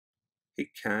Hey,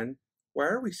 Ken, why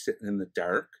are we sitting in the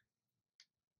dark?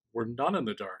 We're not in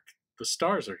the dark. The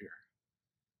stars are here.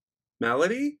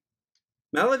 Melody?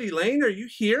 Melody Lane, are you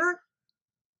here?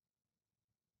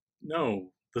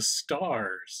 No, the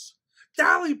stars.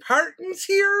 Dolly Parton's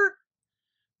here?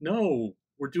 No,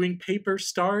 we're doing paper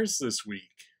stars this week.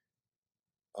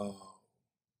 Oh,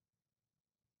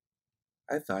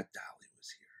 I thought Dolly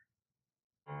was here.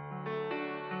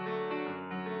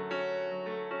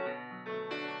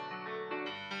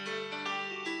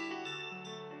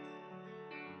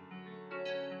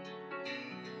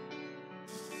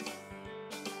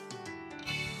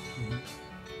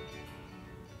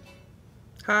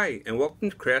 Hi, and welcome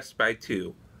to Crafts by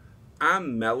Two.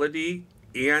 I'm Melody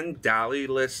and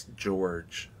Dolly-less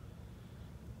George.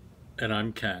 And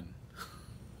I'm Ken.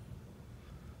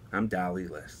 I'm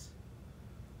Dolly-less.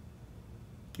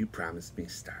 You promised me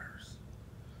stars.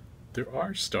 There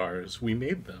are stars. We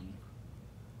made them.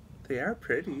 They are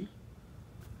pretty.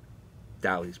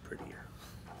 Dolly's prettier.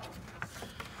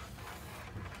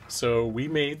 So we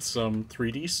made some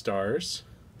 3D stars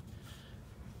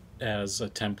as a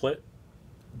template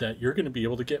that you're going to be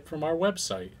able to get from our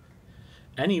website.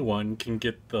 Anyone can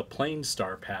get the plain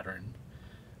star pattern.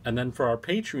 And then for our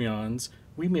Patreons,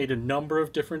 we made a number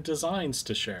of different designs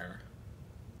to share.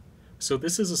 So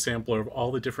this is a sampler of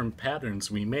all the different patterns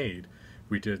we made.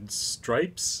 We did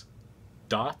stripes,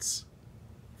 dots,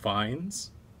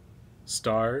 vines,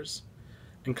 stars,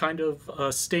 and kind of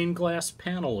a stained glass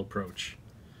panel approach.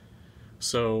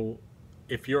 So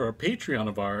if you're a Patreon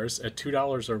of ours at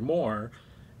 $2 or more,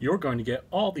 you're going to get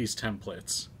all these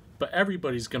templates, but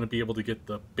everybody's going to be able to get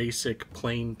the basic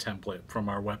plain template from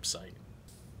our website.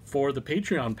 For the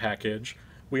Patreon package,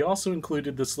 we also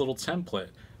included this little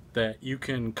template that you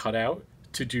can cut out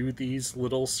to do these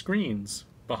little screens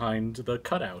behind the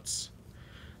cutouts.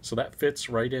 So that fits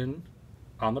right in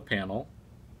on the panel.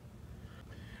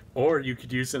 Or you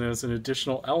could use it as an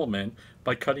additional element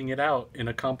by cutting it out in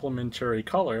a complementary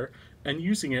color and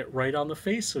using it right on the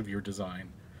face of your design.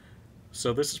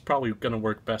 So this is probably going to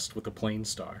work best with a plain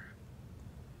star.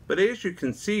 But as you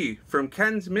can see from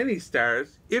Ken's mini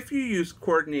stars, if you use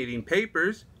coordinating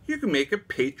papers, you can make a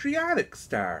patriotic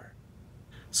star.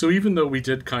 So even though we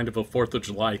did kind of a 4th of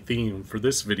July theme for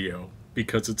this video,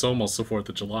 because it's almost the 4th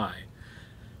of July,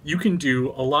 you can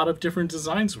do a lot of different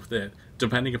designs with it,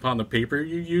 depending upon the paper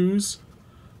you use,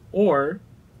 or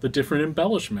the different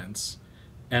embellishments.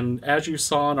 And as you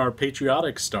saw in our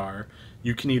patriotic star,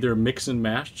 you can either mix and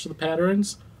match the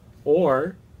patterns,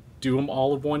 or do them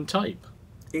all of one type.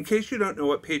 In case you don't know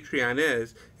what Patreon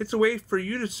is, it's a way for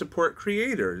you to support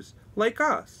creators like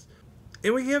us.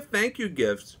 And we have thank you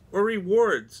gifts or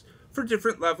rewards for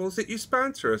different levels that you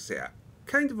sponsor us at.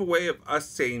 Kind of a way of us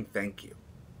saying thank you.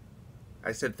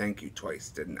 I said thank you twice,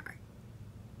 didn't I?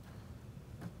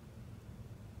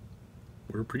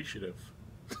 We're appreciative.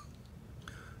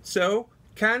 So,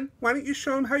 Ken, why don't you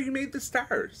show them how you made the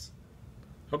stars?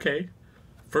 Okay,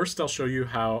 first I'll show you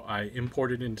how I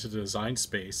imported into Design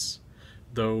Space,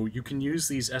 though you can use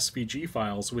these SVG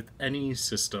files with any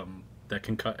system that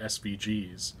can cut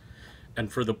SVGs.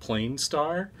 And for the plain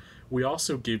star, we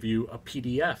also give you a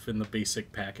PDF in the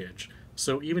basic package.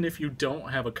 So even if you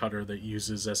don't have a cutter that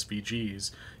uses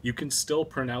SVGs, you can still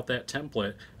print out that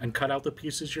template and cut out the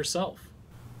pieces yourself.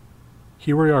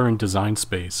 Here we are in Design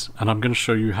Space, and I'm going to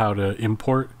show you how to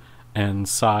import and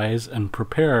size and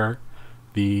prepare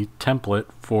the template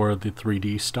for the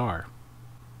 3D star.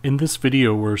 In this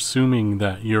video, we're assuming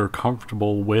that you're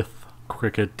comfortable with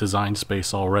Cricut Design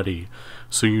Space already,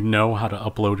 so you know how to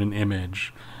upload an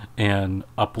image and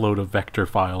upload a vector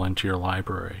file into your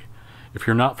library. If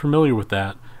you're not familiar with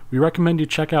that, we recommend you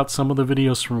check out some of the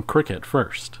videos from Cricut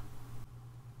first.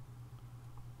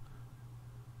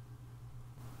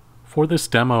 For this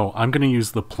demo, I'm going to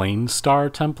use the plain star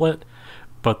template,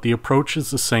 but the approach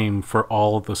is the same for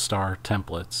all of the star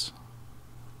templates.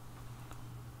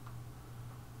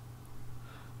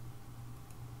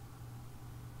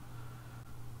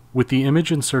 With the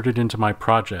image inserted into my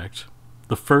project,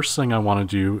 the first thing I want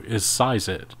to do is size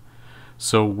it.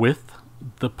 So with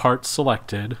the part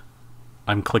selected,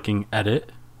 I'm clicking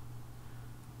Edit,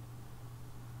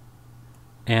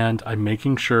 and I'm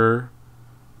making sure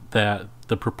that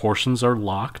the proportions are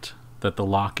locked, that the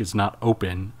lock is not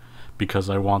open, because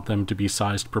I want them to be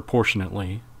sized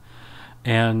proportionately.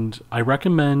 And I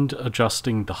recommend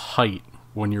adjusting the height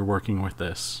when you're working with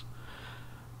this.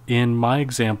 In my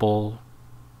example,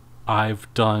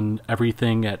 I've done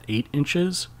everything at 8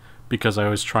 inches because I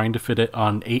was trying to fit it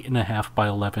on 8.5 by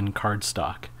 11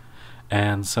 cardstock.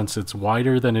 And since it's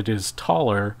wider than it is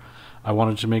taller, I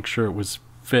wanted to make sure it was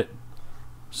fit,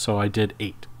 so I did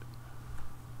 8.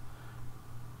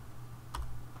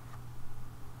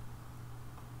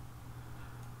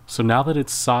 So now that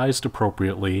it's sized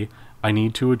appropriately, I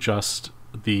need to adjust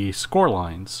the score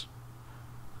lines.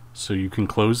 So you can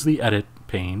close the edit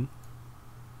pane,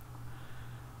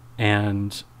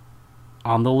 and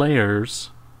on the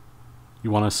layers,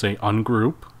 you want to say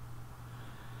ungroup,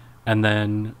 and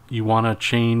then you want to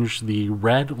change the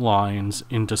red lines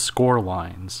into score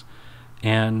lines.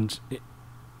 And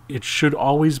it should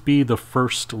always be the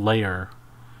first layer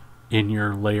in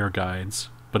your layer guides,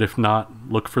 but if not,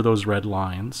 look for those red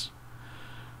lines.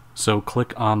 So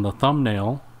click on the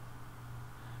thumbnail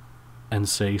and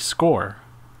say score.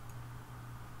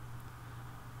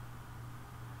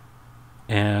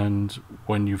 And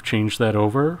when you've changed that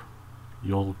over,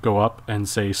 you'll go up and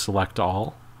say select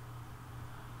all,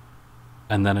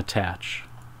 and then attach.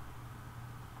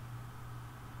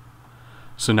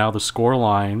 So now the score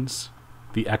lines,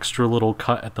 the extra little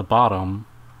cut at the bottom,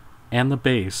 and the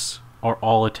base are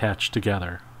all attached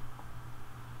together.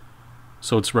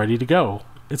 So it's ready to go.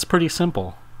 It's pretty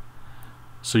simple.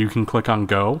 So you can click on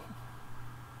go,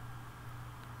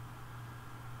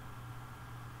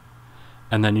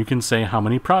 and then you can say how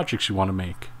many projects you want to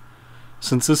make.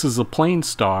 Since this is a plain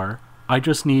star, I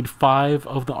just need 5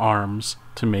 of the arms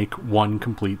to make one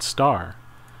complete star.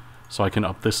 So I can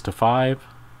up this to 5,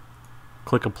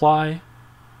 click apply,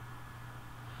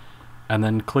 and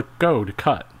then click go to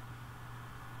cut.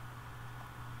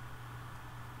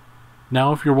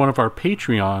 Now if you're one of our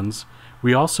Patreons,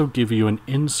 we also give you an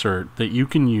insert that you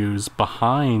can use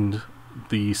behind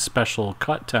the special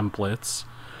cut templates,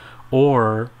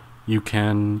 or you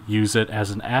can use it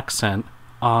as an accent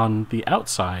on the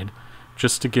outside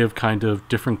just to give kind of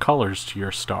different colors to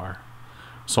your star.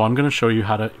 So I'm going to show you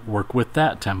how to work with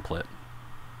that template.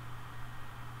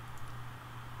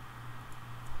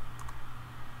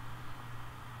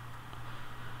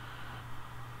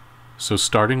 So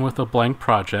starting with a blank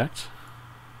project,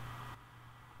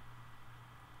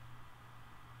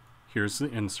 here's the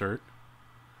insert,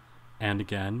 and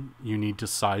again, you need to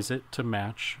size it to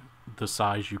match the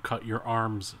size you cut your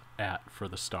arms at for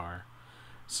the star.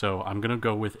 So I'm going to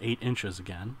go with 8 inches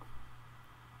again.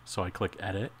 So I click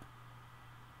edit,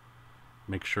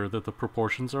 make sure that the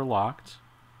proportions are locked,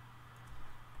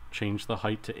 change the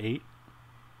height to 8,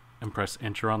 and press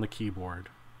enter on the keyboard.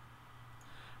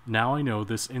 Now I know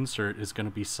this insert is going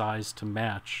to be sized to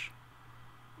match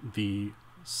the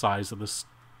size of the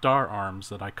star arms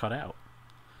that I cut out.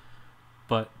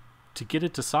 But to get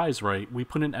it to size right, we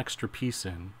put an extra piece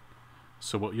in.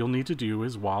 So what you'll need to do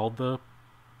is, while the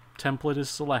template is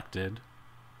selected,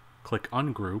 click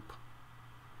ungroup,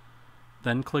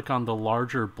 then click on the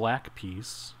larger black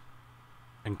piece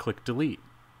and click delete.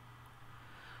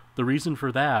 The reason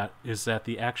for that is that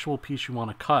the actual piece you want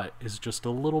to cut is just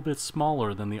a little bit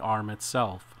smaller than the arm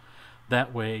itself.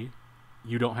 That way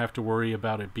you don't have to worry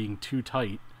about it being too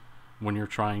tight when you're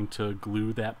trying to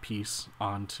glue that piece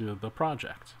onto the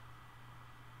project.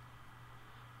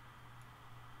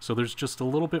 So there's just a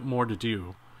little bit more to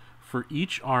do. For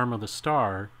each arm of the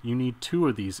star, you need 2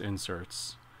 of these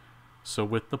inserts. So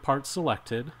with the part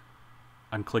selected,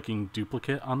 I'm clicking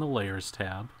duplicate on the layers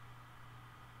tab,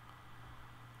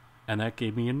 and that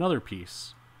gave me another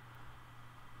piece.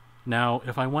 Now,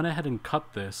 if I went ahead and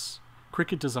cut this,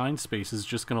 Cricut Design Space is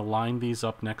just going to line these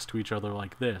up next to each other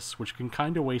like this, which can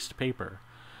kind of waste paper.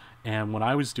 And when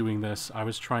I was doing this, I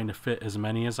was trying to fit as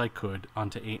many as I could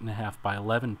onto 8.5 by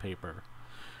 11 paper.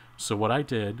 So what I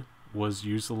did was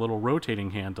use the little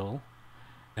rotating handle,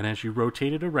 and as you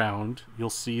rotate it around, you'll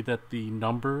see that the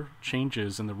number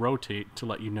changes in the rotate to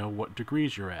let you know what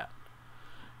degrees you're at.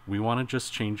 We want to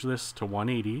just change this to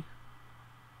 180.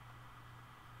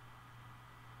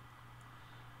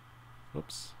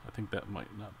 Oops, I think that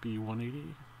might not be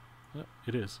 180. Oh,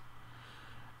 it is.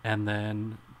 And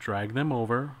then drag them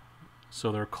over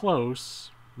so they're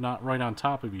close, not right on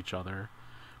top of each other,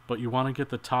 but you want to get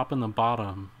the top and the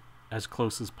bottom as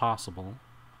close as possible.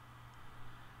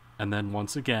 And then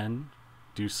once again,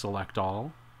 do select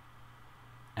all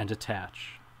and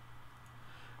attach.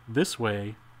 This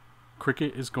way,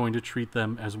 Cricut is going to treat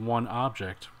them as one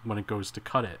object when it goes to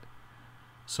cut it.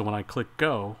 So when I click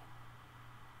go,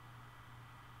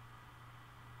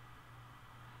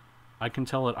 I can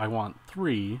tell it I want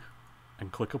 3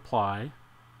 and click apply,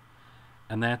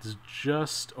 and that's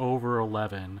just over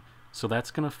 11, so that's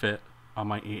going to fit on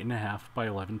my 8.5 by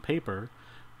 11 paper,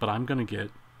 but I'm going to get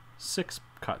 6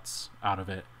 cuts out of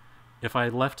it. If I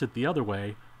left it the other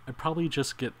way, I'd probably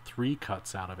just get 3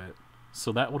 cuts out of it,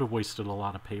 so that would have wasted a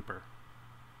lot of paper.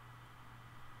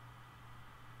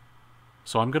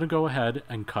 So I'm going to go ahead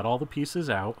and cut all the pieces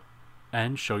out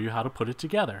and show you how to put it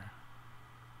together.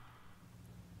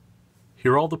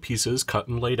 Here are all the pieces cut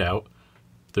and laid out.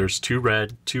 There's 2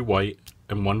 red, 2 white,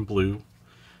 and 1 blue.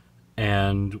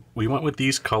 And we went with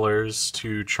these colors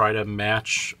to try to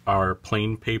match our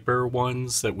plain paper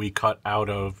ones that we cut out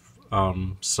of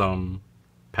some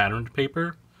patterned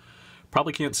paper.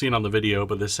 Probably can't see it on the video,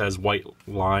 but this has white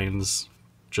lines,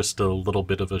 just a little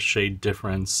bit of a shade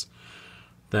difference.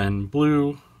 Then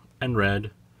blue and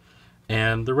red.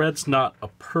 And the red's not a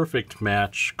perfect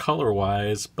match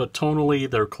color-wise, but tonally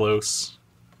they're close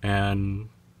and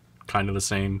kind of the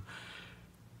same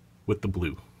with the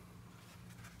blue.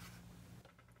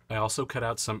 I also cut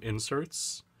out some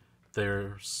inserts.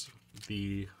 There's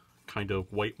the kind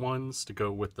of white ones to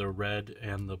go with the red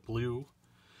and the blue.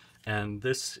 And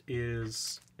this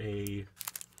is a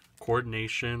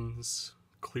Coordinations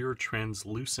clear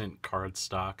translucent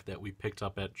cardstock that we picked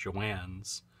up at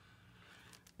Joann's.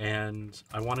 And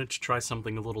I wanted to try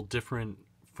something a little different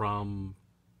from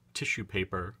tissue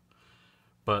paper.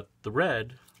 But the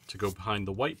red, to go behind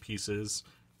the white pieces,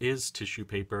 is tissue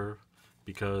paper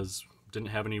because didn't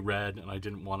have any red and I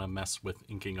didn't want to mess with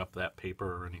inking up that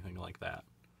paper or anything like that.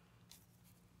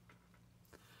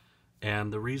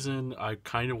 And the reason I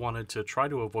kind of wanted to try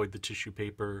to avoid the tissue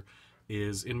paper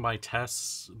is in my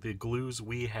tests, the glues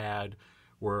we had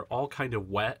were all kind of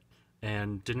wet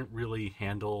and didn't really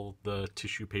handle the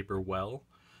tissue paper well.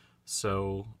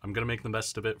 So I'm going to make the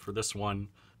best of it for this one.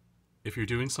 If you're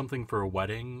doing something for a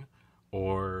wedding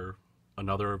or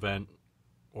another event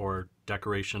or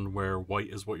decoration where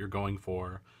white is what you're going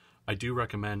for, I do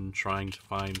recommend trying to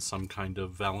find some kind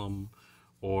of vellum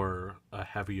or a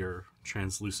heavier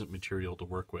translucent material to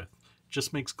work with. It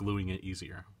just makes gluing it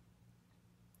easier.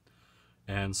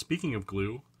 And speaking of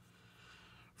glue,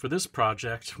 for this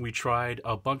project we tried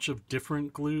a bunch of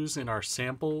different glues in our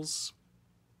samples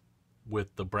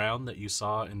with the brown that you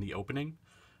saw in the opening,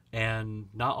 and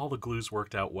not all the glues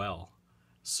worked out well.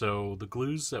 So the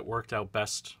glues that worked out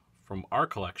best from our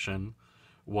collection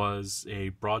was a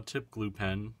broad tip glue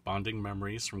pen, Bonding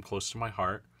Memories from Close to My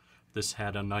Heart. This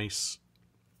had a nice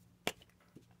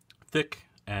thick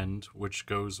end, which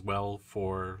goes well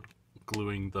for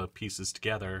gluing the pieces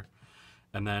together.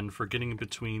 And then for getting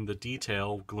between the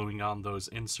detail, gluing on those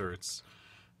inserts,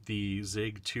 the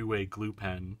Zig 2-way glue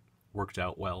pen worked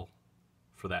out well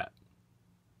for that.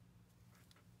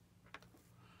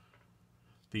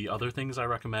 The other things I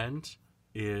recommend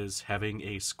is having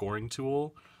a scoring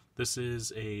tool. This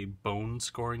is a bone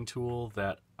scoring tool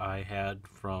that I had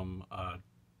from a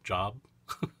job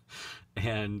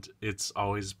and it's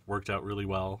always worked out really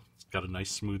well. It's got a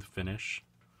nice smooth finish.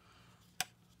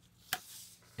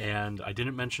 And I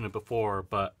didn't mention it before,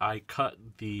 but I cut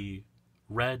the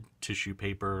red tissue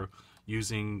paper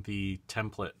using the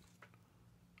template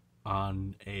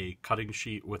on a cutting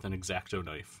sheet with an X-Acto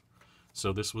knife.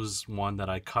 So this was one that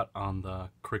I cut on the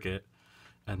Cricut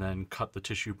and then cut the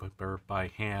tissue paper by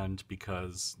hand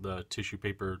because the tissue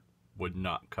paper would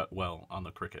not cut well on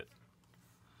the Cricut.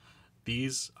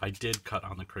 These I did cut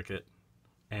on the Cricut,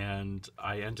 and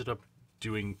I ended up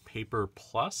doing Paper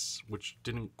Plus, which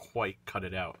didn't quite cut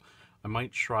it out. I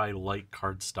might try light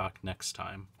cardstock next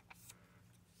time.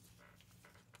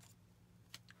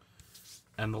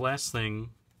 And the last thing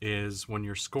is when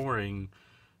you're scoring,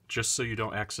 just so you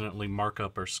don't accidentally mark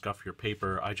up or scuff your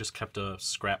paper, I just kept a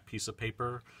scrap piece of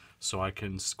paper so I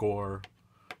can score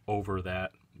over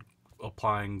that,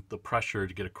 applying the pressure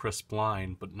to get a crisp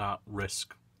line but not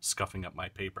risk scuffing up my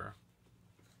paper.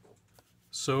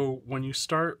 So when you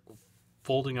start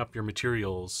folding up your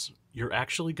materials, you're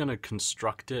actually going to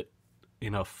construct it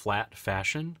in a flat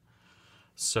fashion.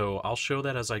 So I'll show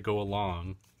that as I go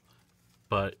along,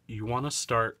 but you want to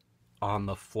start on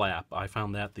the flap. I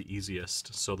found that the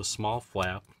easiest. So the small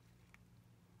flap,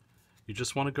 you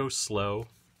just want to go slow.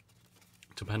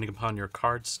 Depending upon your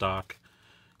cardstock,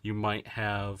 you might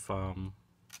have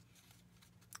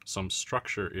some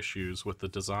structure issues with the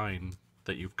design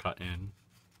that you've cut in.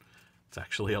 It's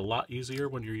actually a lot easier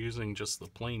when you're using just the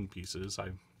plain pieces. I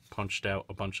punched out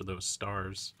a bunch of those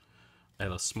stars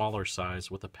at a smaller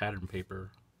size with a pattern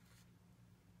paper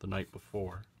the night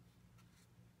before.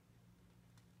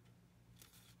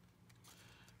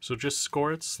 So just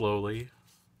score it slowly,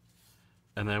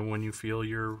 and then when you feel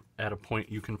you're at a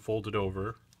point you can fold it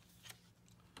over,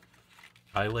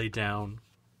 I lay down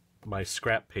my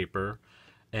scrap paper,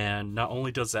 and not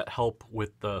only does that help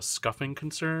with the scuffing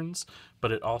concerns,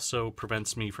 but it also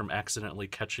prevents me from accidentally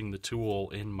catching the tool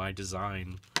in my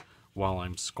design while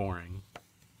I'm scoring.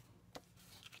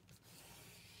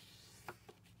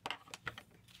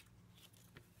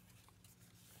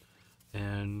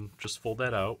 And just fold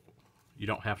that out. You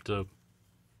don't have to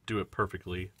do it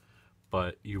perfectly,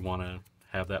 but you want to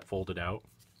have that folded out.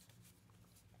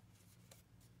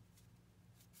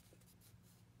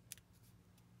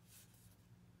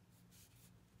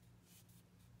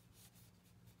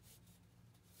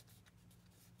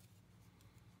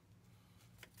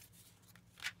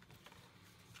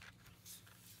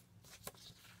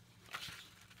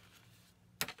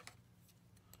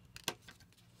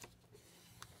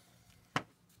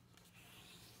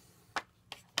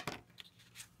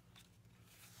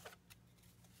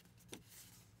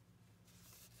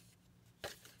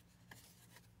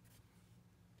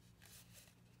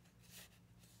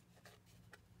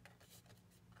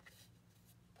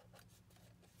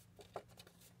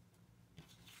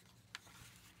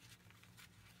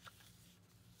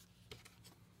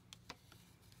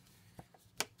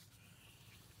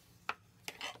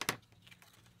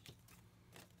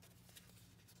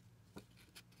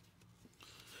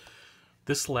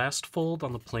 This last fold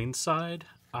on the plain side,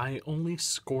 I only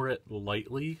score it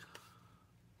lightly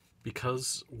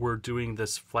because we're doing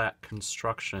this flat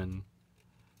construction.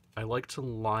 I like to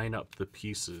line up the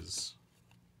pieces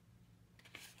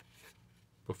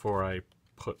before I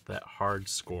put that hard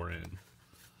score in.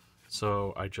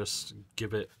 So I just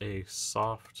give it a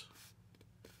soft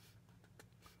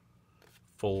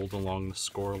fold along the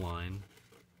score line.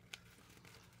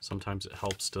 Sometimes it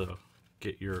helps to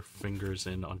get your fingers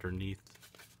in underneath.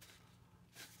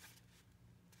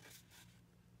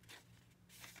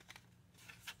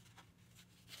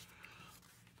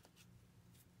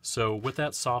 So with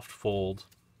that soft fold,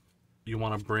 you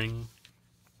want to bring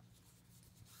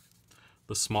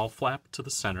the small flap to the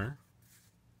center.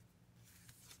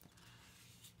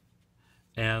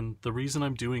 And the reason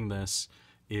I'm doing this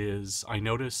is I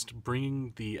noticed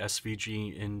bringing the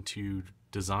SVG into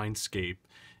Designscape,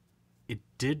 it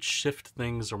did shift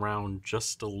things around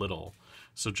just a little.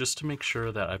 So just to make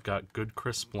sure that I've got good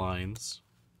crisp lines,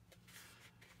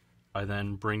 I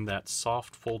then bring that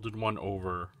soft folded one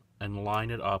over and line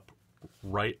it up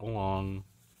right along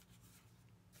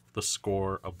the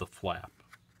score of the flap.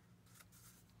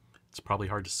 It's probably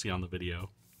hard to see on the video,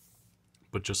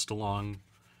 but just along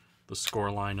the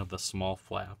score line of the small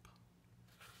flap.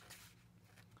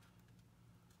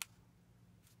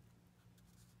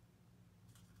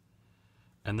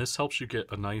 And this helps you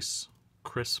get a nice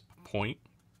crisp point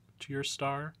to your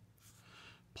star.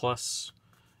 Plus,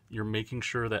 you're making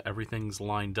sure that everything's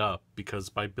lined up, because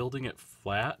by building it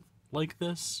flat like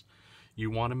this, you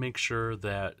want to make sure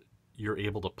that you're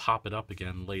able to pop it up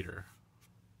again later.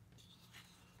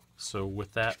 So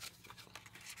with that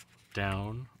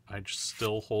down, I just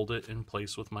still hold it in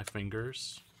place with my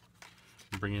fingers.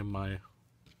 Bring in my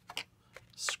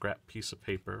scrap piece of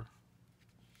paper.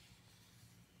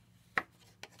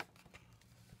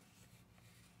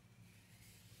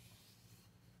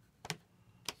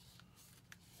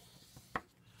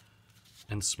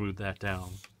 And smooth that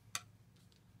down.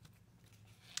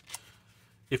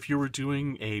 If you were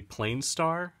doing a plain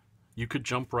star, you could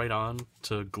jump right on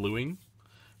to gluing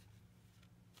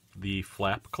the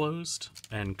flap closed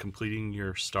and completing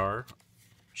your star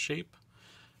shape,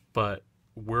 but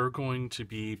we're going to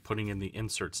be putting in the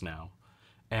inserts now.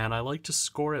 And I like to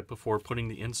score it before putting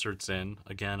the inserts in.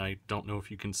 Again, I don't know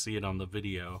if you can see it on the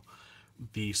video.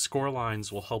 The score lines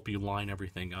will help you line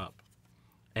everything up.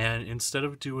 And instead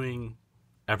of doing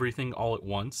everything all at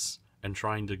once and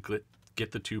trying to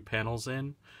get the two panels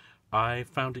in, I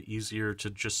found it easier to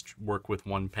just work with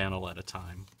one panel at a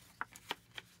time.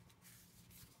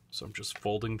 So I'm just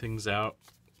folding things out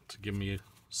to give me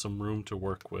some room to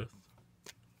work with,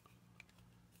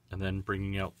 and then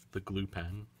bringing out the glue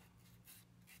pen.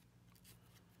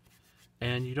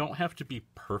 And you don't have to be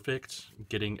perfect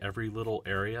getting every little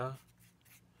area.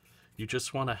 You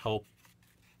just want to help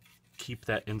keep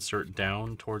that insert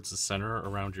down towards the center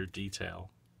around your detail.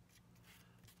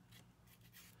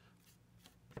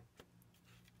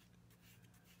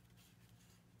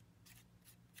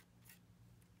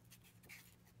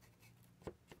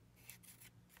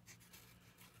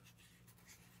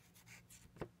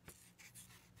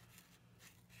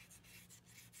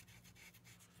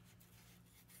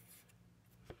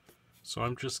 So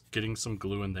I'm just getting some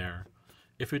glue in there.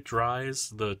 If it dries,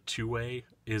 the two-way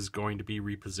is going to be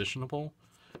repositionable,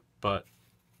 but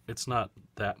it's not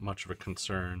that much of a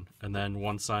concern. And then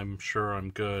once I'm sure I'm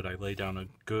good, I lay down a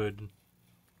good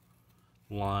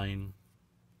line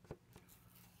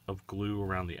of glue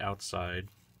around the outside,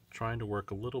 trying to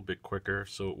work a little bit quicker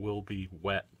so it will be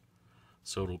wet,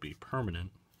 so it'll be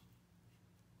permanent.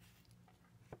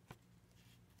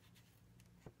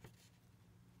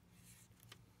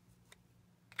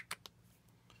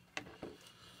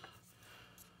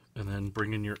 And then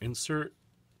bring in your insert,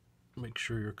 make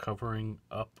sure you're covering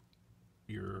up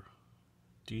your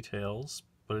details,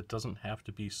 but it doesn't have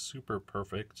to be super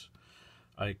perfect.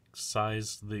 I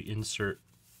sized the insert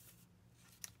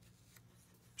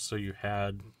so you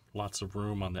had lots of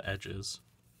room on the edges.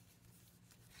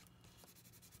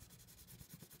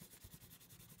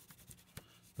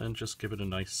 Then just give it a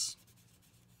nice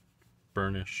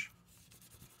burnish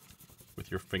with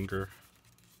your finger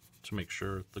to make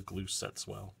sure the glue sets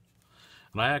well.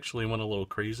 And I actually went a little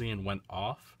crazy and went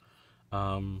off.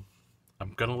 I'm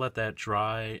gonna let that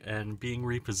dry, and being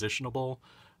repositionable,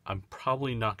 I'm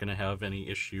probably not gonna have any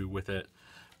issue with it,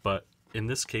 but in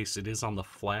this case it is on the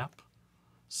flap,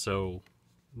 so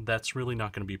that's really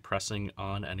not gonna be pressing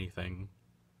on anything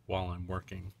while I'm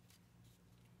working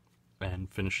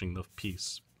and finishing the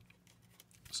piece.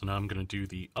 So now I'm gonna do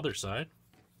the other side.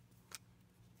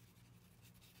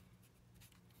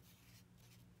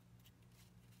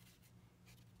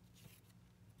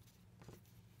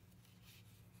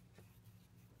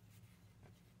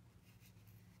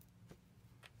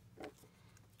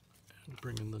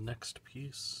 bring in the next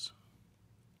piece.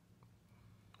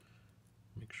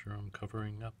 Make sure I'm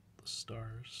covering up the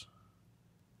stars.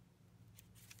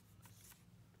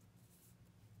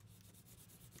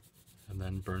 And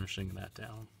then burnishing that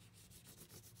down.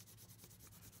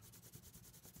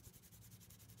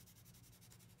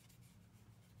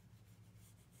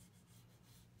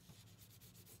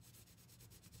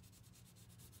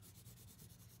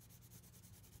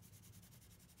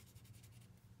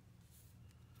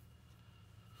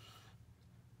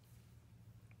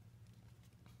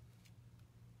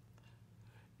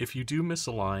 If you do miss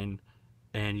a line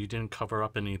and you didn't cover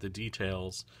up any of the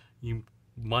details, you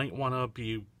might want to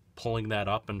be pulling that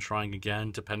up and trying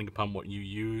again, depending upon what you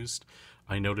used.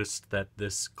 I noticed that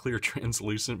this clear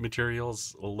translucent material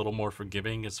is a little more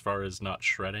forgiving as far as not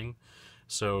shredding,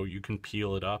 so you can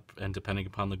peel it up, and depending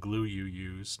upon the glue you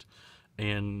used.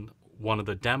 In one of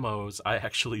the demos, I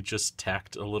actually just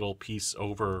tacked a little piece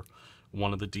over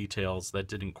one of the details that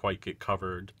didn't quite get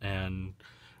covered, and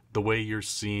the way you're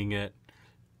seeing it,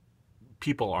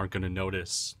 people aren't going to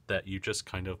notice that you just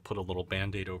kind of put a little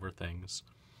band-aid over things.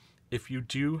 If you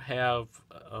do have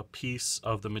a piece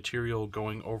of the material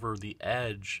going over the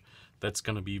edge that's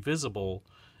going to be visible,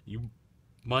 you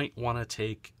might want to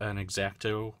take an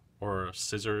X-Acto or a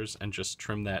scissors and just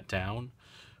trim that down.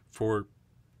 For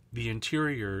the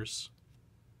interiors,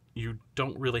 you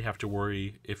don't really have to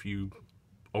worry if you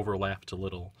overlapped a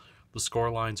little. The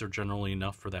score lines are generally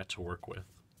enough for that to work with.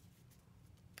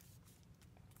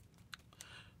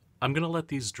 I'm going to let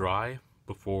these dry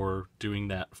before doing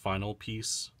that final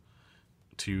piece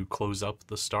to close up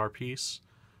the star piece.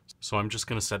 So I'm just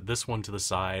going to set this one to the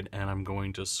side, and I'm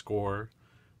going to score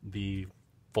the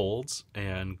folds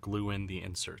and glue in the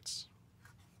inserts.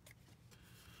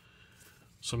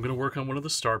 So I'm going to work on one of the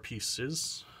star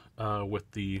pieces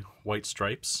with the white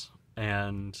stripes,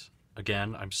 and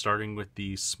again I'm starting with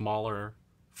the smaller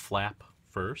flap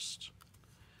first.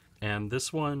 And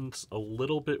this one's a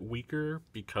little bit weaker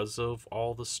because of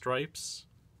all the stripes,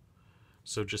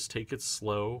 so just take it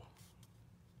slow.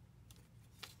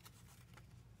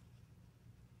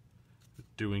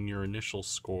 Doing your initial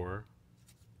score,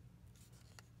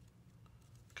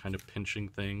 kind of pinching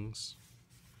things,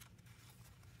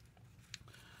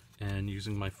 and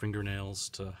using my fingernails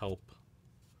to help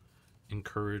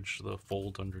encourage the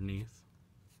fold underneath.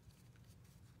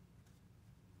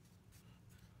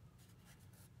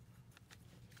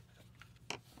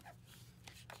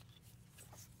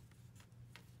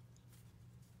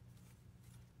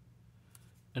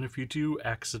 And if you do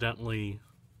accidentally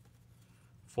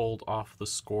fold off the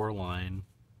score line,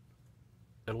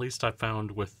 at least I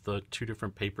found with the two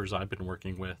different papers I've been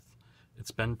working with,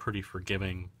 it's been pretty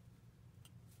forgiving.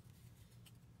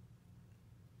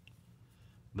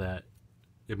 That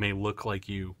it may look like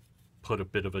you put a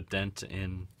bit of a dent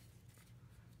in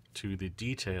to the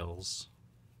details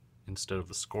instead of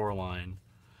the score line,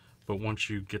 but once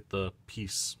you get the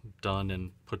piece done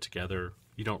and put together,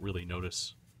 you don't really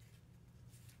notice.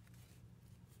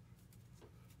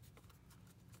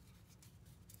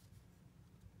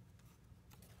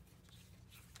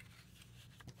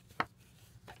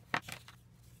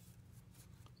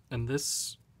 And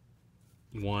this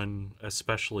one,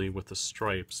 especially with the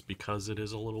stripes, because it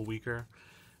is a little weaker,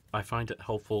 I find it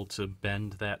helpful to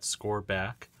bend that score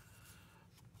back.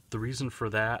 The reason for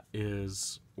that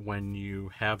is when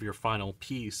you have your final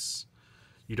piece,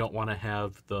 you don't want to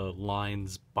have the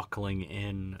lines buckling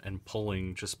in and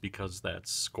pulling just because that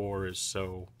score is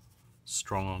so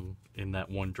strong in that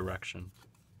one direction.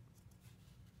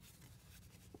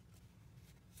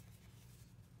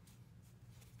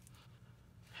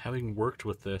 Having worked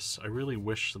with this, I really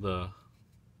wish the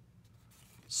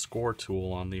score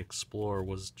tool on the Explorer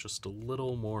was just a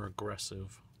little more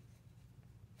aggressive.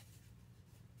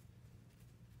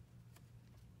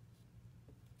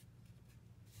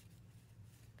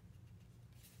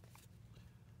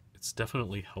 It's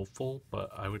definitely helpful,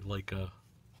 but I would like a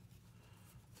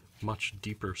much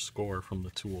deeper score from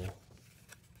the tool.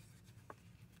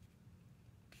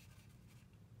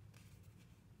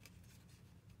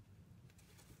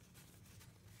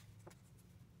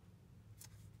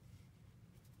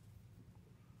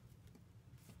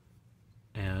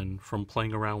 And from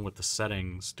playing around with the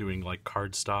settings, doing like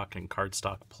Cardstock and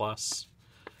Cardstock Plus,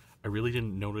 I really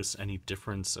didn't notice any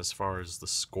difference as far as the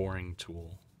scoring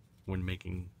tool when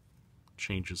making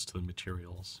changes to the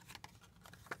materials.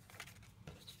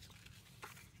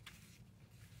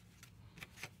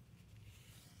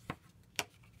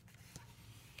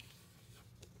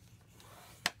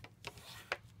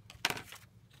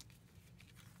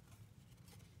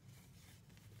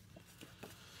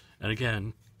 And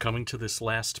again, Coming to this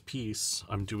last piece,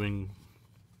 I'm doing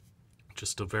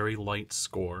just a very light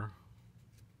score.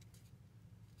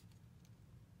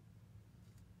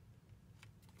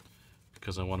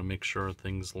 Because I want to make sure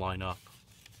things line up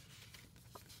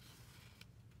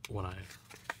when I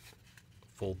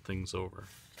fold things over.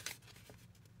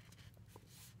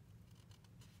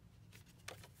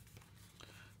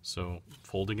 So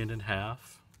folding it in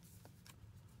half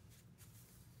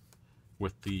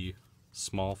with the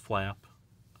small flap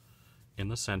in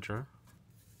the center,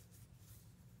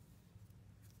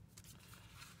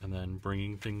 and then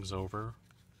bringing things over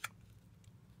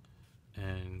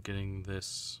and getting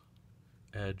this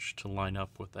edge to line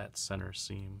up with that center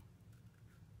seam.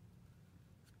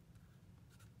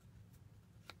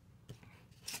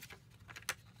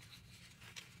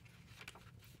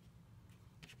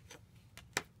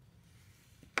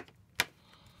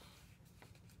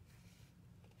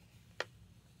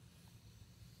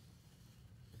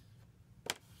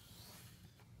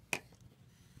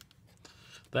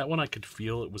 That one I could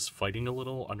feel it was fighting a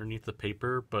little underneath the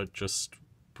paper, but just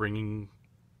bringing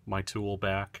my tool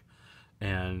back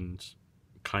and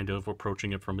kind of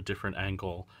approaching it from a different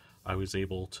angle, I was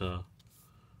able to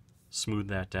smooth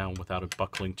that down without it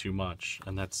buckling too much,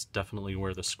 and that's definitely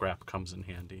where the scrap comes in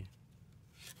handy.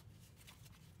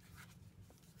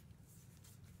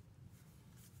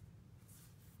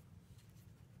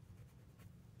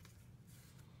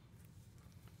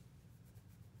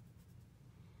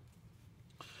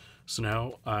 So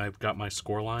now I've got my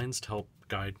score lines to help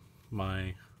guide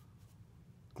my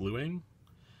gluing,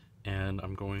 and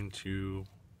I'm going to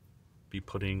be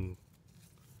putting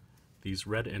these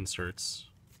red inserts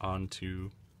onto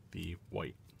the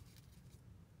white.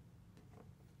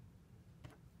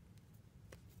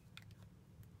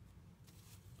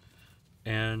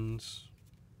 And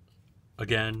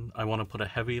again, I want to put a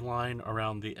heavy line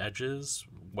around the edges,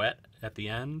 wet at the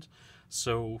end.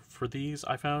 So for these,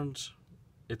 I found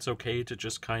it's okay to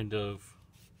just kind of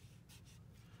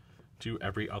do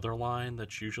every other line.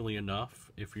 That's usually enough.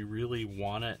 If you really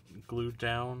want it glued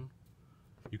down,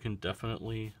 you can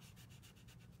definitely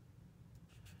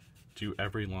do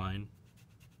every line.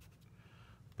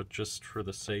 But just for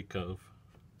the sake of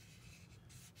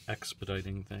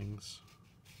expediting things,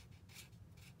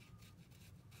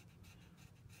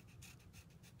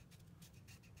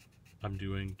 I'm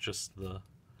doing just the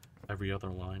every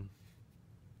other line.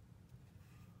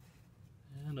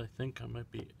 And I think I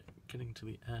might be getting to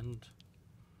the end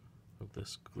of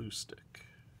this glue stick.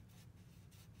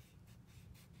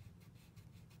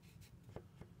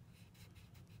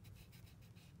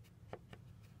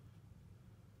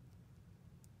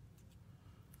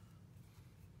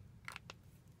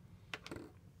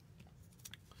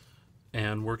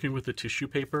 And working with the tissue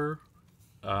paper,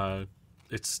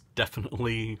 it's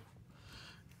definitely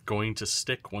going to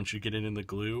stick once you get it in the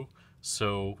glue.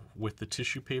 So with the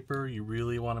tissue paper, you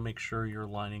really want to make sure you're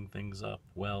lining things up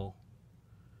well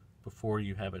before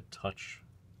you have it touch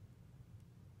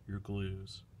your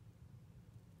glues.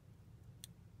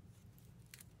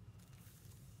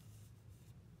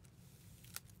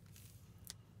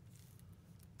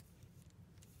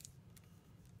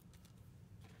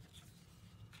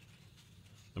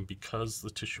 And because the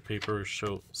tissue paper is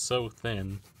so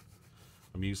thin,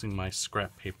 I'm using my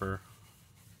scrap paper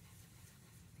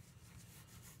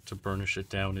to burnish it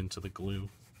down into the glue.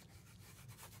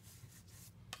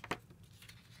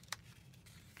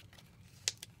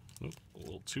 Oop, a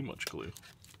little too much glue.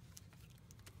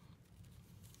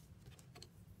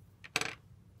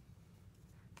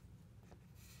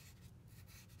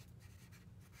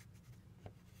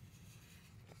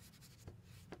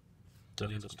 That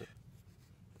needs to.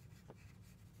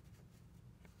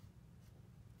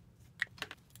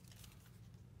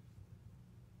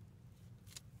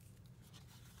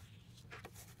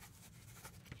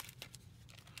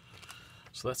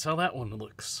 So that's how that one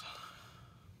looks.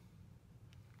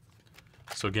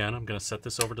 So again, I'm going to set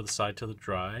this over to the side to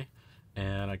dry,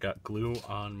 and I got glue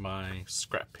on my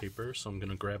scrap paper, so I'm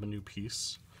going to grab a new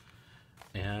piece,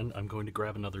 and I'm going to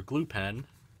grab another glue pen,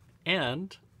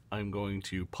 and I'm going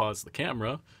to pause the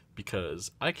camera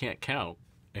because I can't count,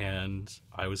 and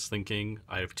I was thinking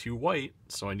I have 2 white,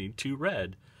 so I need 2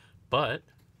 red, but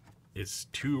it's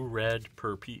 2 red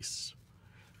per piece.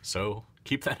 So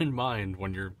keep that in mind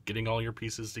when you're getting all your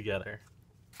pieces together.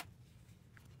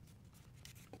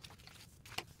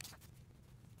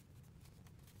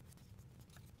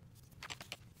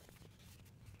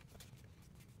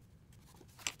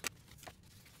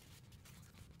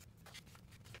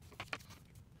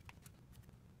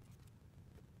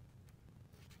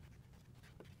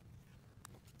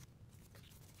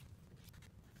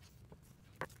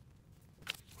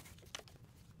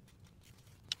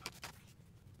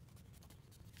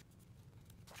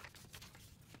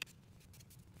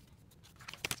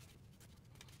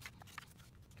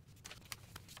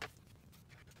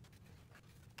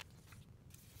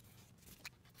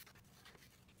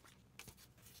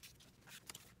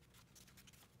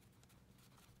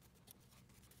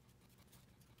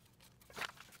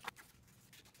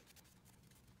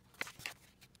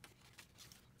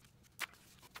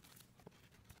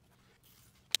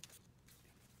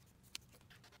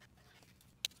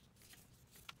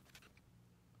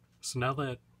 So now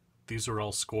that these are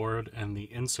all scored and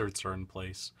the inserts are in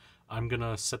place, I'm going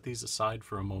to set these aside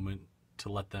for a moment to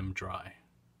let them dry.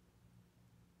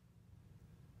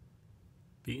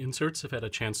 The inserts have had a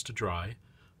chance to dry,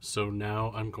 so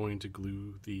now I'm going to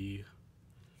glue the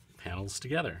panels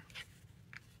together.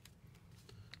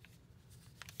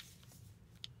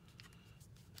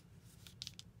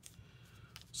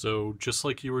 So just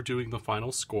like you were doing the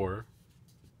final score,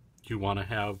 you want to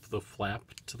have the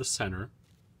flap to the center.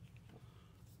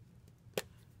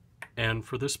 And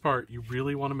for this part, you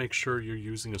really want to make sure you're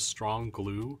using a strong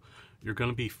glue. You're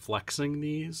going to be flexing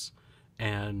these,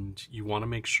 and you want to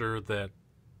make sure that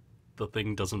the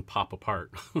thing doesn't pop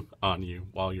apart on you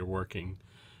while you're working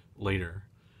later.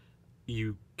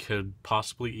 You could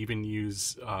possibly even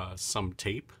use some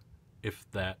tape if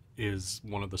that is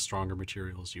one of the stronger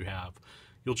materials you have.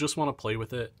 You'll just want to play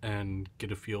with it and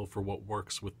get a feel for what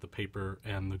works with the paper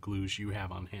and the glues you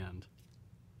have on hand.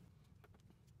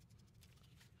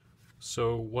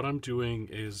 So what I'm doing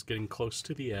is getting close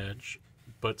to the edge,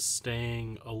 but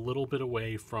staying a little bit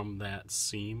away from that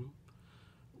seam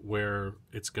where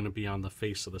it's going to be on the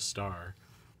face of the star.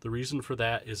 The reason for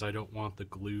that is I don't want the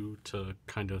glue to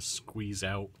kind of squeeze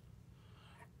out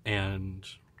and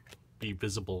be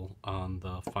visible on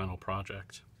the final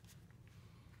project.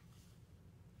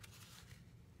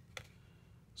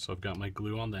 So I've got my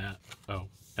glue on that. Oh,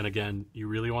 and again, you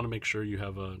really want to make sure you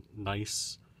have a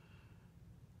nice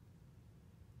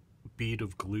bead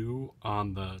of glue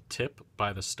on the tip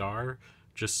by the star,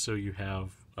 just so you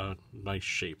have a nice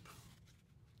shape.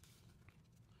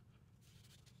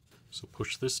 So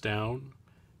push this down.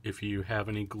 If you have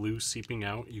any glue seeping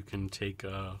out, you can take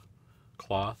a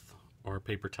cloth or a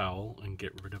paper towel and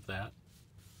get rid of that.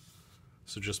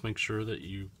 So just make sure that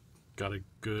you got a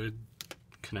good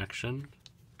connection.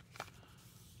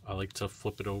 I like to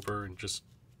flip it over and just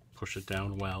push it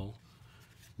down well.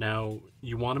 Now,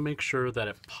 you want to make sure that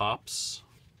it pops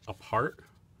apart.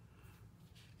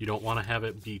 You don't want to have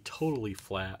it be totally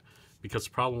flat, because the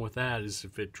problem with that is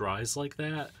if it dries like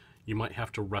that, you might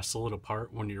have to wrestle it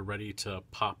apart when you're ready to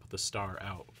pop the star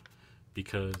out,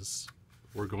 because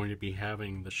we're going to be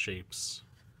having the shapes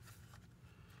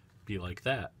be like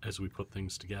that as we put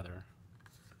things together.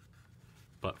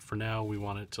 But for now, we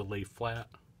want it to lay flat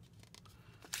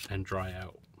and dry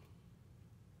out.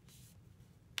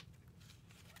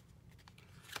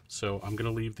 So I'm going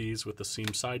to leave these with the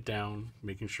seam side down,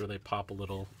 making sure they pop a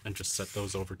little, and just set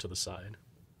those over to the side.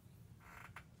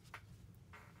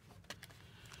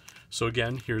 So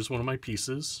again, here's one of my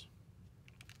pieces,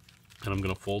 and I'm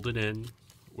going to fold it in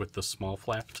with the small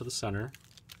flap to the center.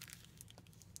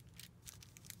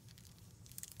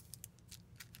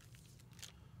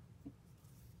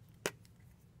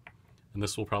 And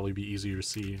this will probably be easier to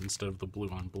see instead of the blue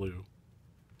on blue.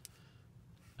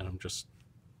 And I'm just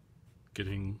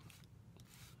getting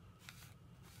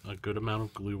a good amount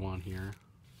of glue on here.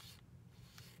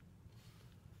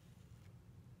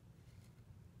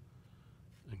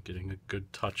 And getting a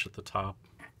good touch at the top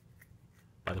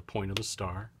by the point of the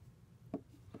star.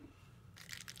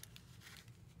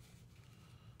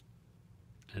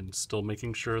 And still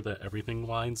making sure that everything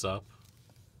lines up,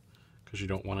 because you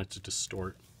don't want it to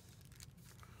distort.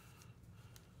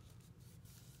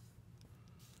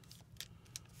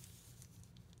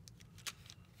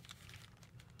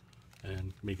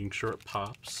 And making sure it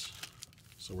pops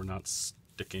so we're not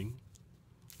sticking.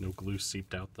 No glue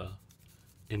seeped out the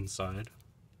inside.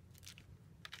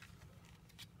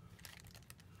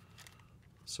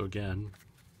 So again,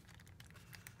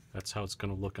 that's how it's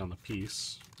going to look on the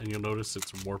piece. And you'll notice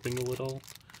it's warping a little.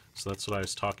 So that's what I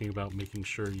was talking about, making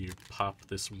sure you pop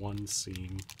this one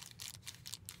seam,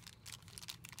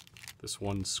 this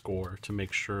one score, to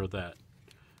make sure that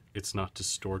it's not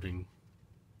distorting.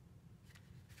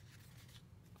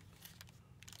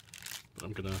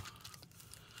 I'm gonna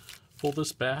pull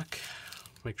this back,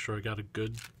 make sure I got a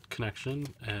good connection,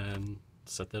 and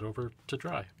set that over to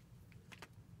dry.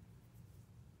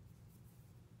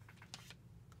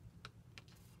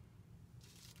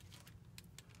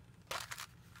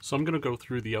 So I'm gonna go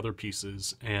through the other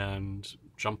pieces and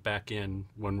jump back in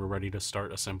when we're ready to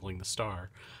start assembling the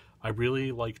star. I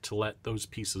really like to let those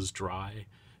pieces dry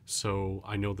so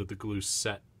I know that the glue's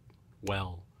set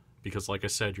well. Because like I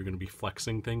said, you're going to be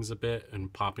flexing things a bit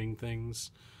and popping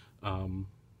things, the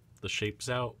shapes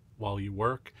out while you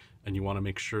work, and you want to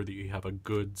make sure that you have a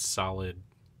good solid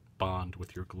bond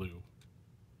with your glue.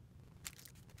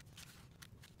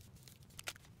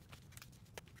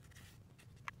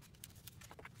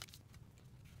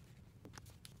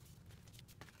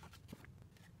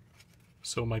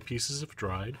 So my pieces have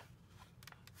dried,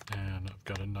 and I've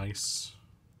got a nice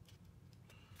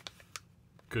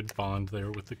good bond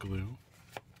there with the glue.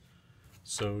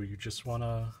 So you just want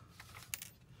to,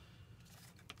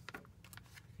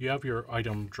 you have your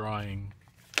item drying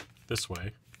this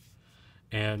way,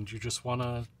 and you just want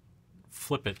to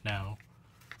flip it now.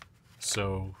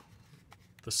 So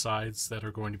the sides that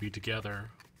are going to be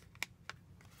together,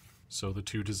 so the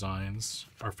two designs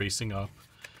are facing up,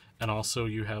 and also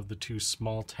you have the two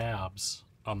small tabs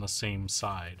on the same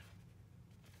side,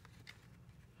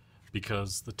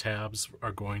 because the tabs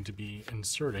are going to be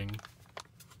inserting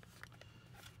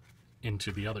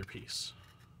into the other piece,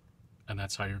 and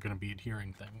that's how you're going to be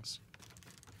adhering things.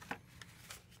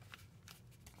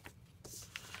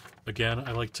 Again,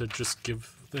 I like to just give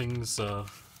things a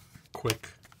quick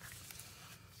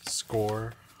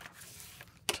score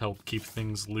to help keep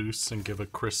things loose and give a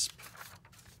crisp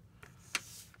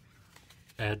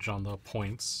edge on the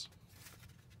points.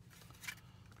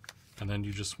 And then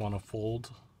you just want to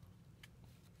fold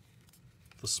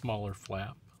the smaller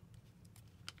flap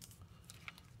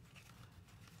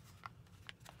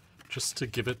just to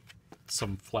give it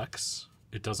some flex.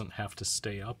 It doesn't have to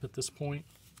stay up at this point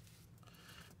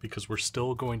because we're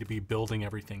still going to be building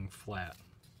everything flat.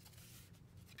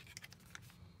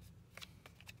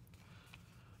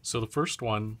 So the first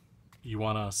one you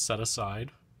want to set aside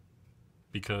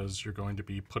because you're going to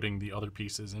be putting the other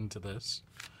pieces into this.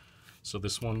 So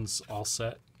this one's all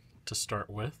set to start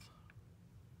with.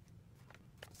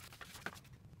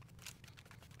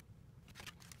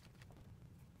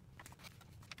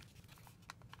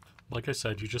 Like I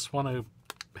said, you just want to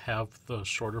have the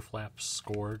shorter flaps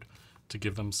scored to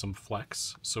give them some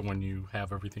flex, so when you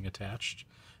have everything attached,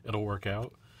 it'll work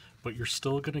out. But you're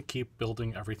still going to keep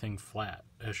building everything flat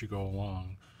as you go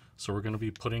along. So we're going to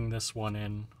be putting this one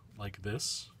in like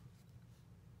this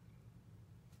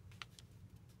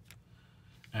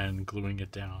and gluing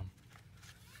it down.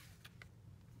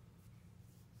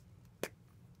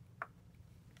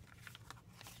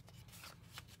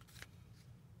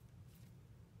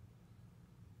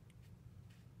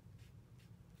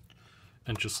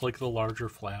 And just like the larger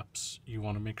flaps, you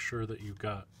want to make sure that you've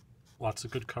got lots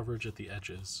of good coverage at the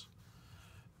edges.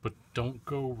 But don't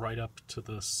go right up to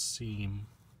the seam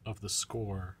of the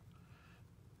score,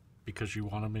 because you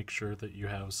want to make sure that you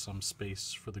have some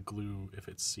space for the glue if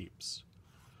it seeps.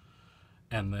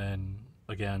 And then,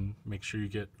 again, make sure you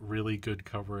get really good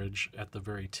coverage at the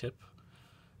very tip,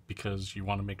 because you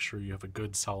want to make sure you have a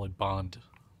good solid bond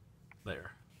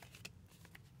there.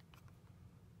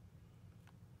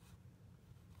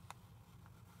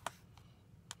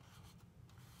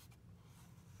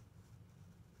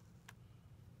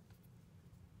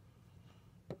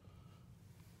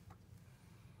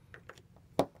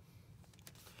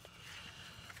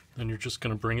 Then you're just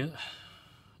going to bring it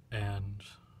and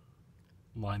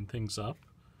line things up.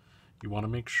 You want to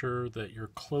make sure that you're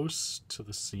close to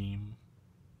the seam,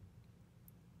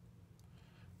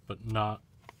 but not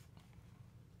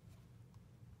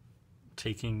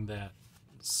taking that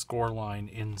score line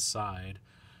inside.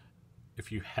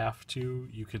 If you have to,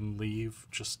 you can leave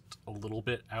just a little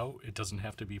bit out. It doesn't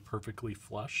have to be perfectly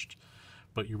flushed,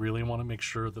 but you really want to make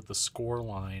sure that the score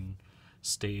line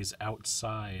stays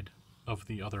outside of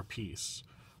the other piece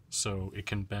so it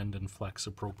can bend and flex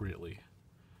appropriately.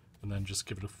 And then just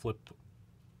give it a flip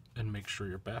and make sure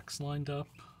your back's lined up.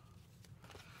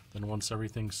 Then once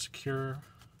everything's secure,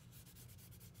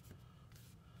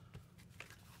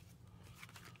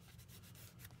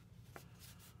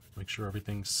 make sure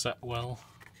everything's set well,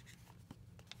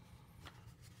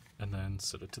 and then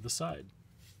set it to the side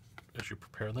as you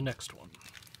prepare the next one.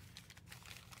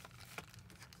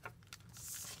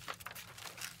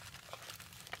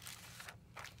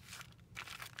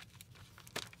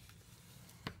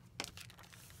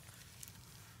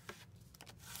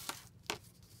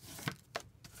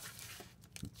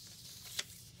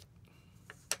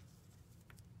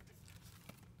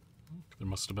 There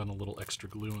must have been a little extra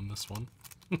glue in this one.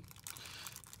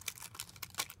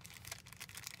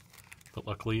 But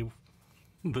luckily,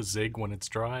 the zig, when it's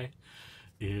dry,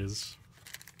 is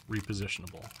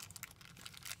repositionable.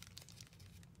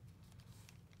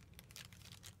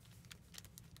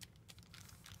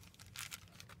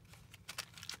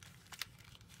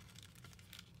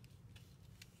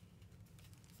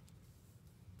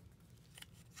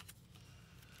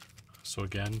 So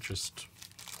again, just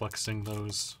flexing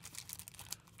those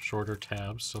shorter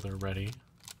tabs so they're ready.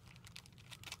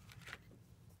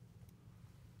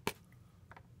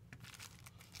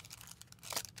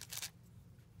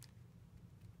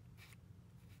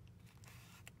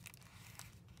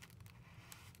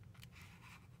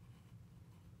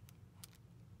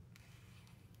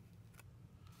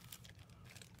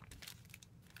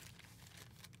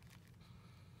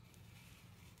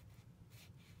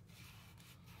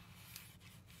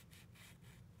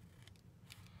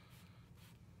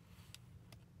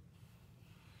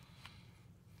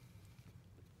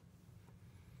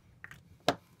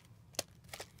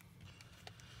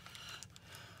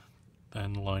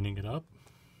 and lining it up,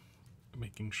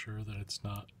 making sure that it's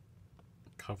not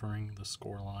covering the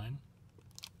score line.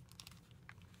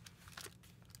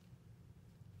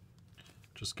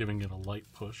 Just giving it a light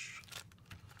push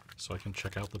so I can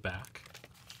check out the back.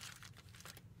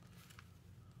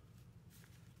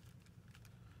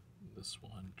 This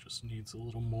one just needs a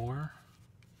little more.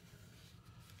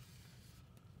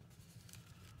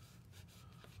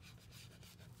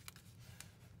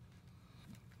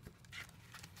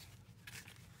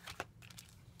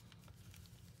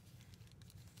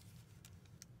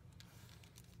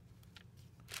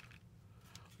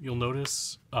 You'll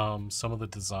notice some of the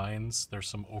designs, there's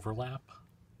some overlap.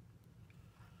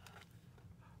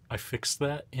 I fixed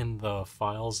that in the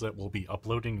files that we'll be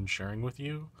uploading and sharing with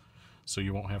you, so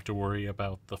you won't have to worry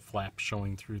about the flap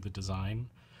showing through the design.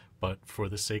 But for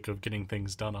the sake of getting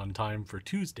things done on time for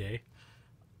Tuesday,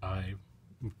 I'm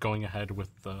going ahead with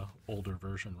the older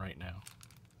version right now.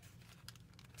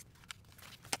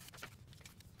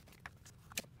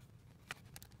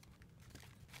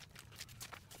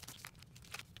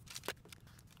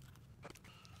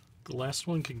 The last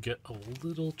one can get a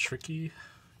little tricky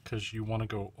because you want to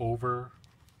go over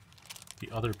the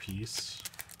other piece,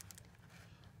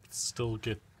 still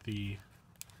get the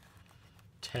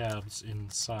tabs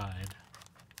inside.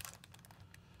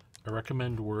 I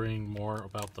recommend worrying more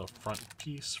about the front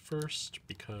piece first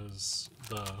because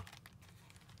the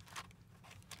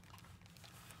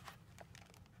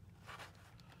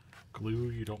glue,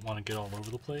 you don't want to get all over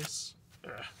the place.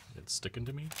 Ugh, it's sticking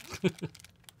to me.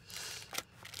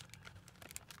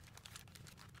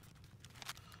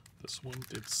 This one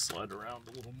did slide around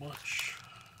a little much.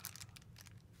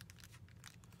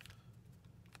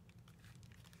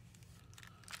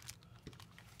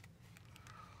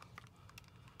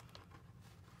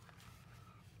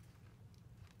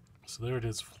 So there it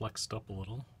is, flexed up a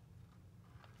little.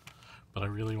 But I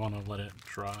really want to let it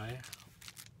dry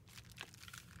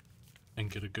and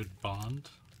get a good bond.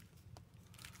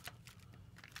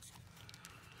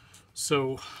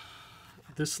 So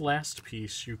this last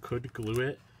piece, you could glue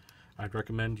it. I'd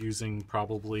recommend using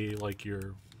probably like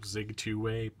your Zig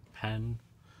 2-way pen,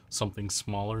 something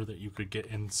smaller that you could get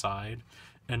inside,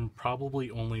 and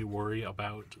probably only worry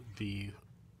about the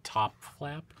top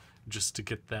flap just to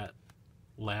get that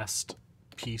last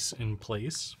piece in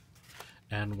place.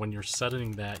 And when you're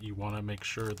setting that, you want to make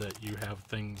sure that you have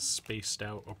things spaced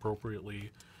out appropriately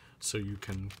so you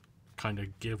can kind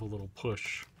of give a little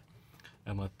push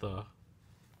and let the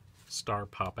star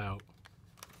pop out.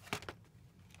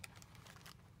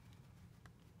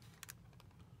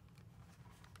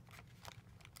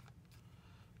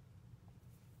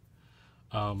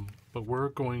 But we're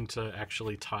going to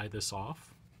actually tie this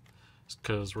off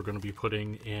because we're going to be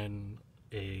putting in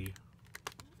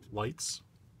lights.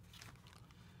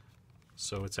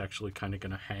 So it's actually kind of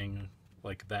going to hang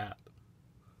like that.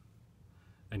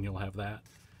 And you'll have that.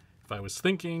 If I was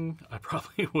thinking, I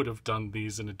probably would have done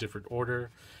these in a different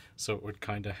order. So it would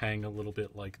kind of hang a little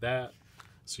bit like that.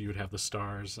 So you would have the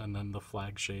stars and then the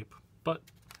flag shape. But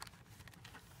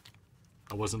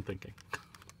I wasn't thinking.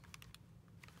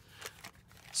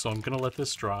 So I'm going to let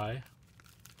this dry.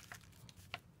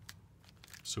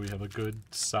 So we have a good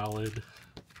solid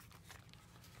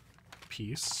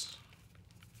piece.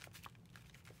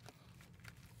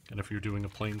 And if you're doing a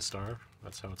plain star,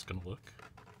 that's how it's going to look.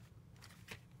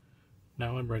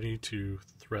 Now I'm ready to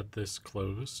thread this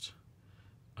closed.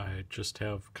 I just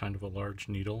have kind of a large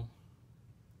needle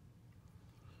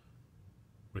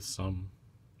with some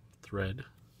thread.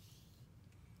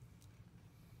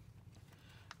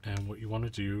 And what you want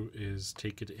to do is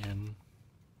take it in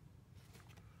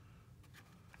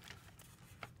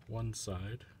one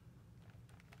side,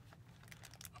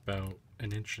 about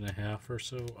 1.5 inches or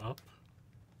so up.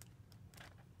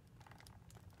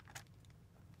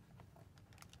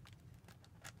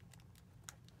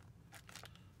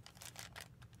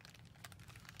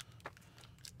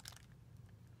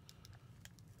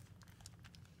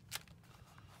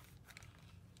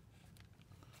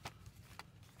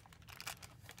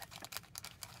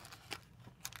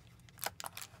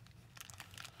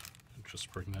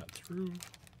 Just bring that through.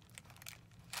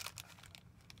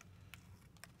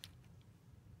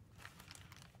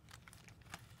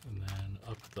 And then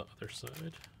up the other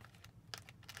side.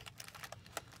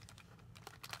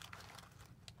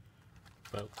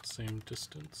 About the same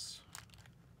distance.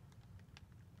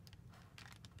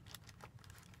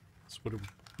 This would have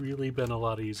really been a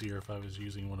lot easier if I was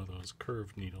using one of those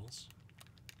curved needles.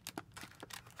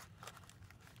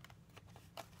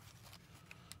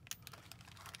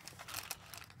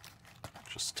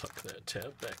 Just tuck that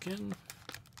tab back in.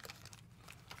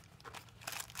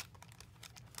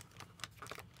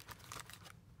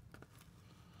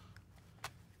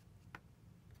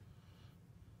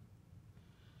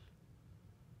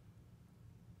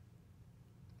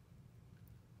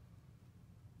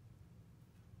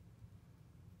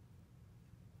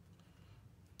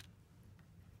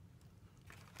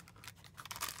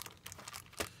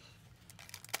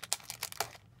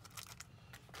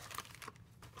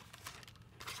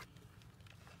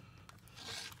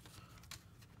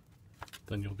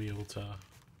 Then you'll be able to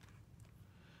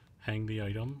hang the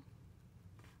item.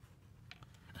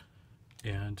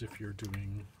 And if you're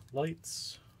doing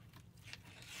lights,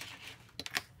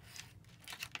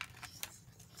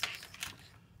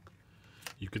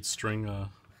 you could string a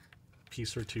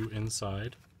piece or two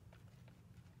inside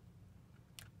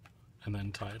and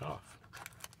then tie it off.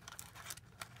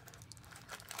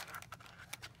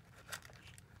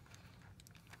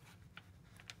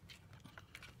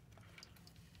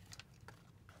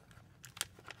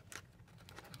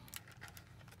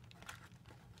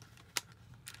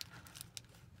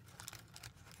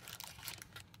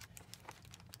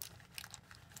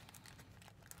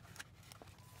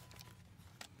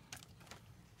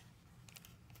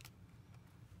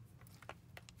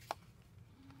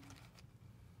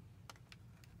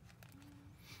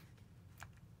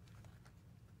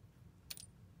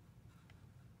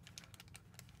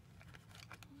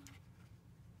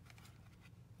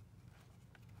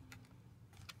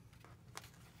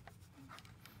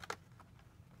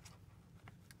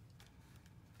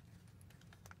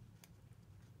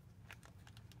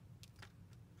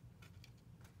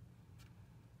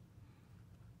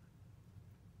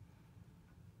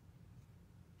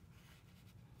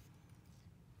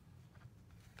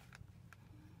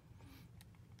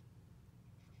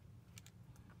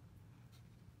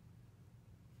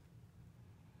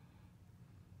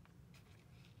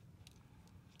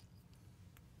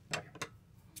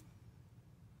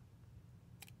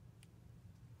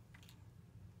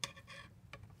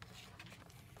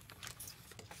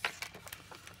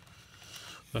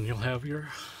 Then you'll have your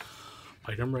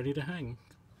item ready to hang.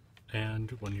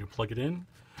 And when you plug it in,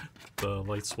 the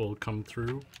lights will come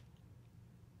through.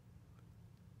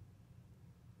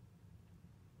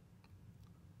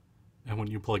 And when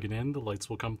you plug it in, the lights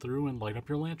will come through and light up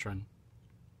your lantern.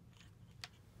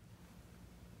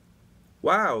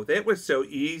 Wow, that was so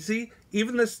easy.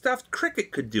 Even the stuffed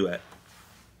cricket could do it.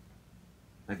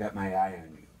 I got my eye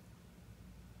on you.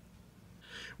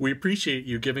 We appreciate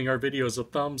you giving our videos a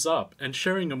thumbs up and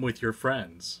sharing them with your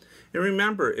friends. And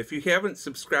remember, if you haven't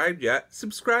subscribed yet,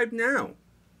 subscribe now.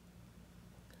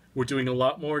 We're doing a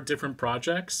lot more different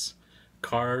projects,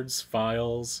 cards,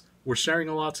 files. We're sharing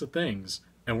lots of things,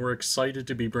 and we're excited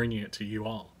to be bringing it to you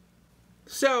all.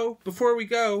 So, before we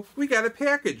go, we got a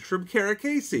package from Kara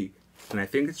Casey. And I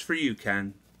think it's for you,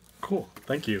 Ken. Cool,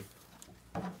 thank you.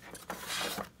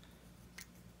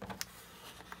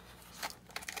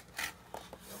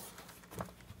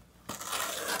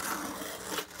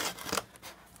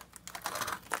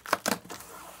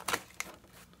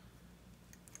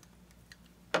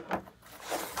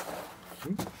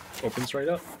 Opens right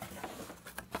up.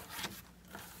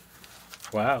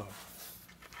 Wow.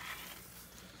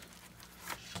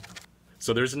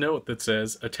 So there's a note that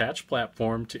says, attach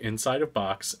platform to inside of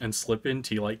box and slip in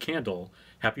tea light candle.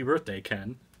 Happy birthday,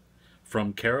 Ken.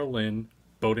 From Kara Lynn,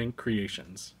 Boating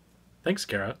Creations. Thanks,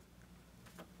 Kara.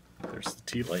 There's the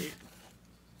tea light.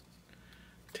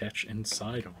 Attach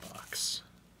inside of box.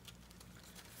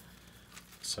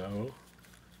 So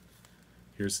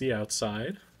here's the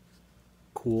outside.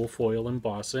 Cool foil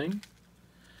embossing.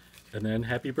 And then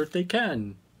happy birthday,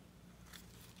 Ken.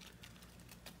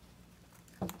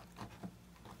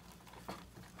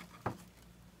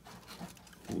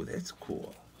 Ooh, that's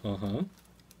cool. Uh-huh.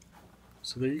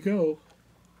 So there you go.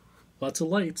 Lots of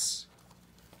lights.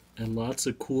 And lots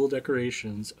of cool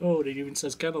decorations. Oh, it even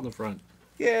says Ken on the front.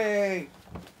 Yay!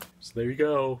 So there you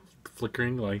go.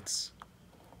 Flickering lights.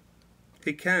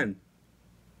 Hey, Ken.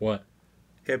 What?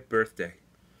 Happy birthday.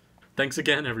 Thanks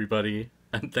again, everybody.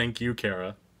 And thank you,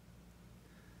 Kara.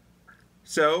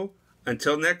 So,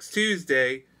 until next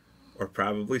Tuesday, or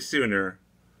probably sooner,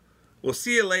 we'll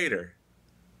see you later.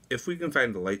 If we can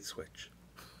find the light switch.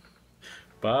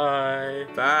 Bye.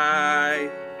 Bye.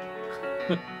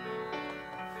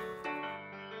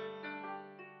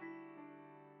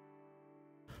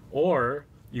 Or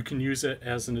you can use it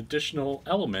as an additional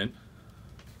element.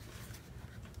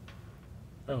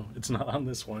 Oh, it's not on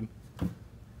this one.